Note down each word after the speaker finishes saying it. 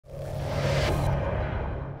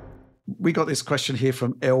we got this question here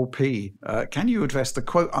from LP. Can you address the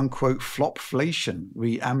quote-unquote flopflation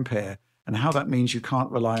re-ampere and how that means you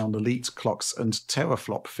can't rely on the leaked clocks and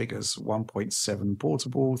teraflop figures, 1.7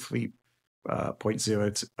 portable,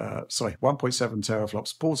 1.7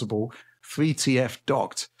 teraflops portable, 3TF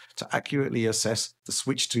docked, to accurately assess the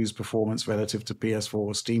Switch 2's performance relative to PS4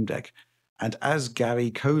 or Steam Deck? And as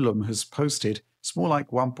Gary Colum has posted, it's more like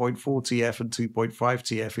 1.4 TF and 2.5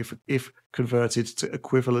 TF if converted to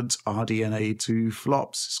equivalent RDNA 2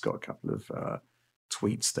 flops. It's got a couple of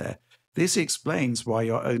tweets there. This explains why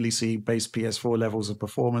you're only seeing base PS4 levels of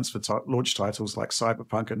performance for launch titles like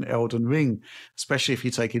Cyberpunk and Elden Ring, especially if you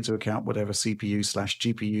take into account whatever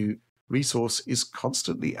CPU/GPU resource is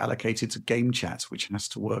constantly allocated to game chat, which has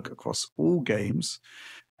to work across all games,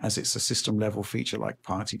 as it's a system-level feature like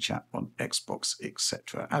party chat on Xbox,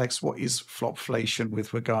 etc. Alex, what is flopflation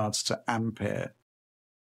with regards to Ampere?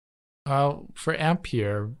 For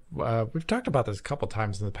Ampere, we've talked about this a couple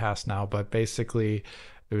times in the past now, but basically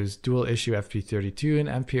it was dual issue FP32 in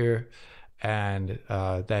Ampere, and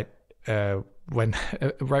when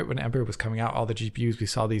right when Ampere was coming out, all the GPUs, we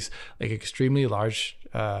saw these like extremely large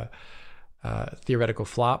theoretical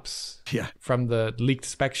flops from the leaked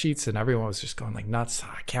spec sheets, and everyone was just going like nuts.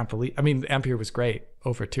 I can't believe. I mean, Ampere was great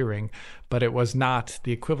over Turing, but it was not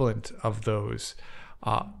the equivalent of those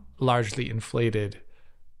largely inflated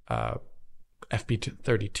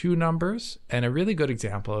FP32 numbers. And a really good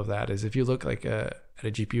example of that is if you look like at a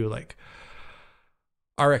GPU like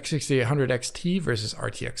RX 6800 XT versus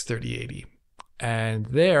RTX 3080, and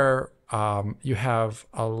there you have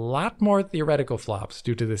a lot more theoretical flops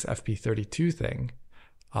due to this FP32 thing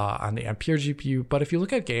on the Ampere GPU. But if you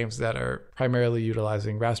look at games that are primarily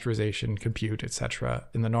utilizing rasterization, compute, etc.,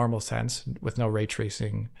 in the normal sense with no ray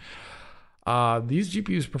tracing, these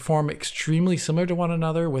GPUs perform extremely similar to one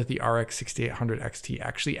another, with the RX 6800 XT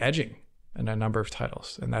actually edging in a number of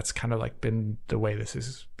titles. And that's kind of like been the way this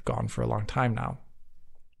has gone for a long time now.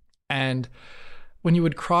 And when you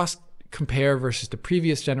would cross compare versus the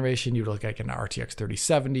previous generation, you look like an RTX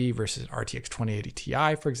 3070 versus RTX 2080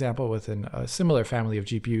 Ti, for example, within a similar family of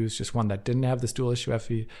GPUs, just one that didn't have this dual issue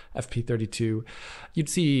FP32. You'd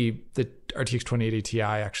see the RTX 2080 Ti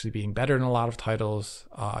actually being better in a lot of titles,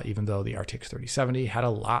 even though the RTX 3070 had a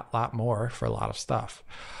lot more for a lot of stuff.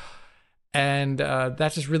 And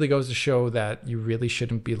that just really goes to show that you really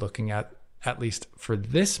shouldn't be looking at least for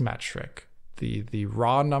this metric, the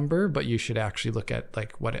raw number, but you should actually look at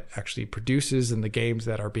like what it actually produces in the games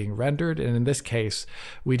that are being rendered. And in this case,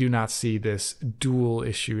 we do not see this dual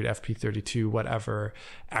issued FP32 whatever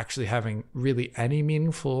actually having really any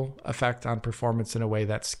meaningful effect on performance in a way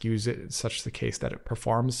that skews it. It's such the case that it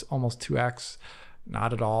performs almost 2x,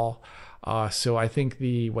 not at all. So I think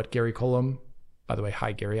what Gary Colum, by the way,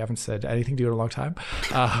 hi Gary, I haven't said anything to you in a long time,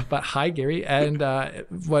 but hi Gary. And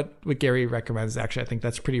what Gary recommends, actually, I think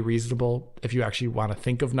that's pretty reasonable. If you actually want to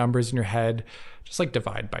think of numbers in your head, just like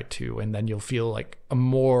divide by 2, and then you'll feel like a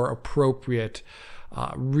more appropriate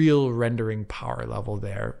real rendering power level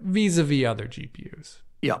there vis-a-vis other GPUs.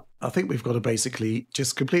 Yeah, I think we've got to basically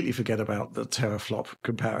just completely forget about the teraflop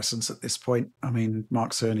comparisons at this point. I mean,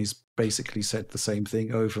 Mark Cerny's basically said the same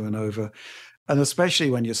thing over and over. And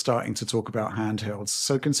especially when you're starting to talk about handhelds.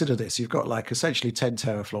 So consider this. You've got like essentially 10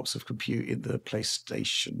 teraflops of compute in the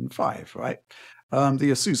PlayStation 5, right?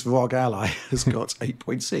 The Asus ROG Ally has got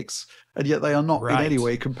 8.6, and yet they are not in any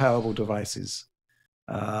way comparable devices.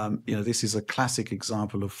 This is a classic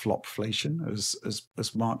example of flopflation,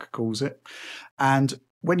 as Mark calls it. And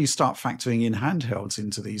when you start factoring in handhelds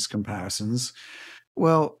into these comparisons,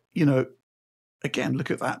 well, again,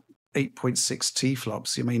 look at that 8.6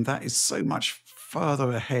 T-flops. I mean, that is so much further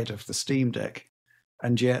ahead of the Steam Deck.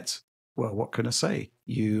 And yet, well, what can I say?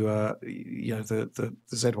 The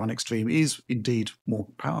Z1 Extreme is indeed more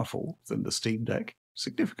powerful than the Steam Deck,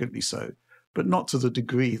 significantly so, but not to the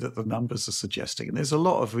degree that the numbers are suggesting. And there's a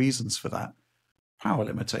lot of reasons for that. Power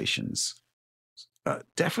limitations,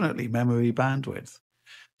 definitely memory bandwidth.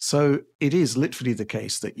 So it is literally the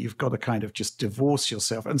case that you've got to kind of just divorce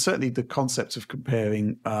yourself. And certainly the concept of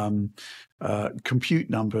comparing compute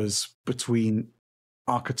numbers between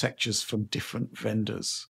architectures from different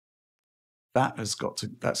vendors, that has got to,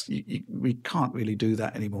 we can't really do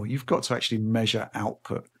that anymore. You've got to actually measure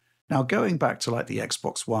output. Now, going back to like the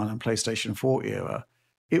Xbox One and PlayStation 4 era,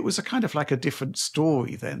 it was a kind of like a different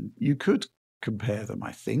story then. You could compare them,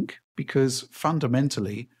 I think, because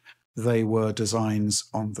fundamentally, they were designs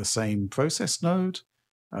on the same process node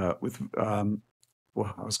with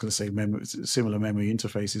well, I was going to say similar memory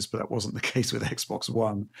interfaces, but that wasn't the case with Xbox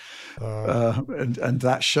One. And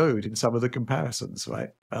that showed in some of the comparisons, right?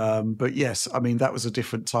 But yes, I mean, that was a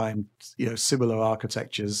different time, similar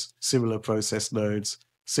architectures, similar process nodes,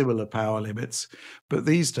 similar power limits. But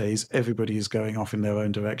these days, everybody is going off in their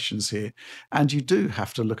own directions here. And you do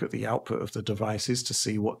have to look at the output of the devices to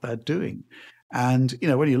see what they're doing. And,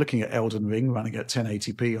 when you're looking at Elden Ring running at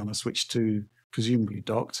 1080p on a Switch 2, presumably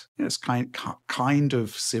docked, it's kind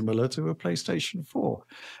of similar to a PlayStation 4.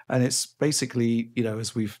 And it's basically,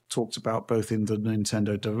 as we've talked about both in the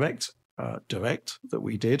Nintendo Direct that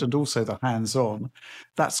we did and also the hands-on,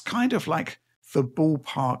 that's kind of like the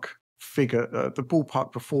ballpark figure, the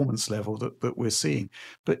ballpark performance level that we're seeing.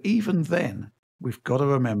 But even then, we've got to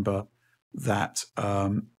remember that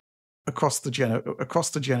across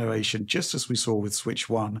the generation, just as we saw with Switch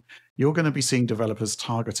 1, you're going to be seeing developers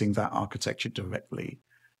targeting that architecture directly.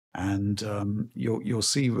 And you'll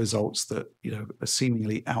see results that are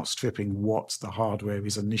seemingly outstripping what the hardware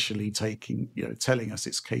is initially telling us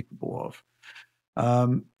it's capable of.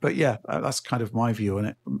 But yeah, that's kind of my view on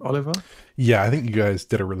it. Oliver? Yeah, I think you guys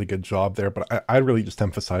did a really good job there, but I really just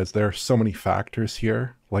emphasize there are so many factors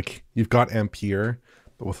here. Like, you've got Ampere,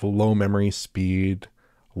 but with low memory speed,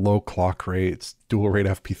 low clock rates, dual rate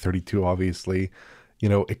FP32, obviously,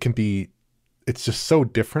 it's just so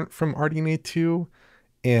different from RDNA 2.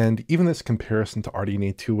 And even this comparison to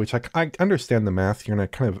RDNA 2, which I understand the math here, and I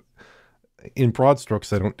kind of, in broad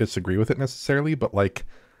strokes, I don't disagree with it necessarily, but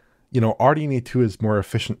RDNA 2 is more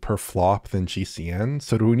efficient per flop than GCN.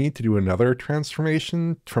 So do we need to do another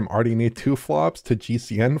transformation from RDNA 2 flops to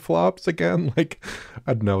GCN flops again?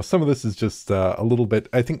 I don't know. Some of this is just a little bit,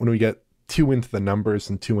 I think when we get too into the numbers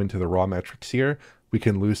and too into the raw metrics here, we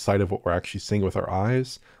can lose sight of what we're actually seeing with our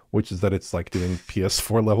eyes, which is that it's like doing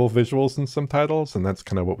PS4 level visuals in some titles, and that's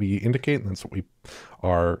kind of what we indicate, and that's what we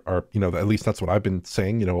are at least that's what I've been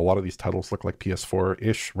saying. A lot of these titles look like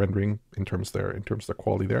PS4-ish rendering in terms of their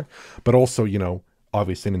quality there. But also,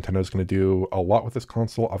 obviously Nintendo's going to do a lot with this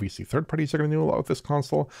console. Obviously third parties are going to do a lot with this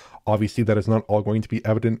console. Obviously that is not all going to be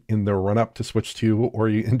evident in the run-up to Switch 2, or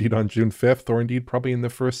indeed on June 5th, or indeed probably in the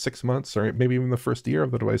first 6 months, or maybe even the first year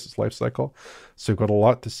of the device's life cycle. So we've got a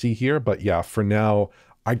lot to see here. But yeah, for now,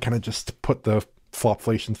 I'd kind of just put the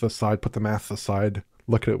flopflation to the side, put the math aside,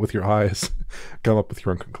 look at it with your eyes, come up with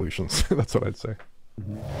your own conclusions. That's what I'd say.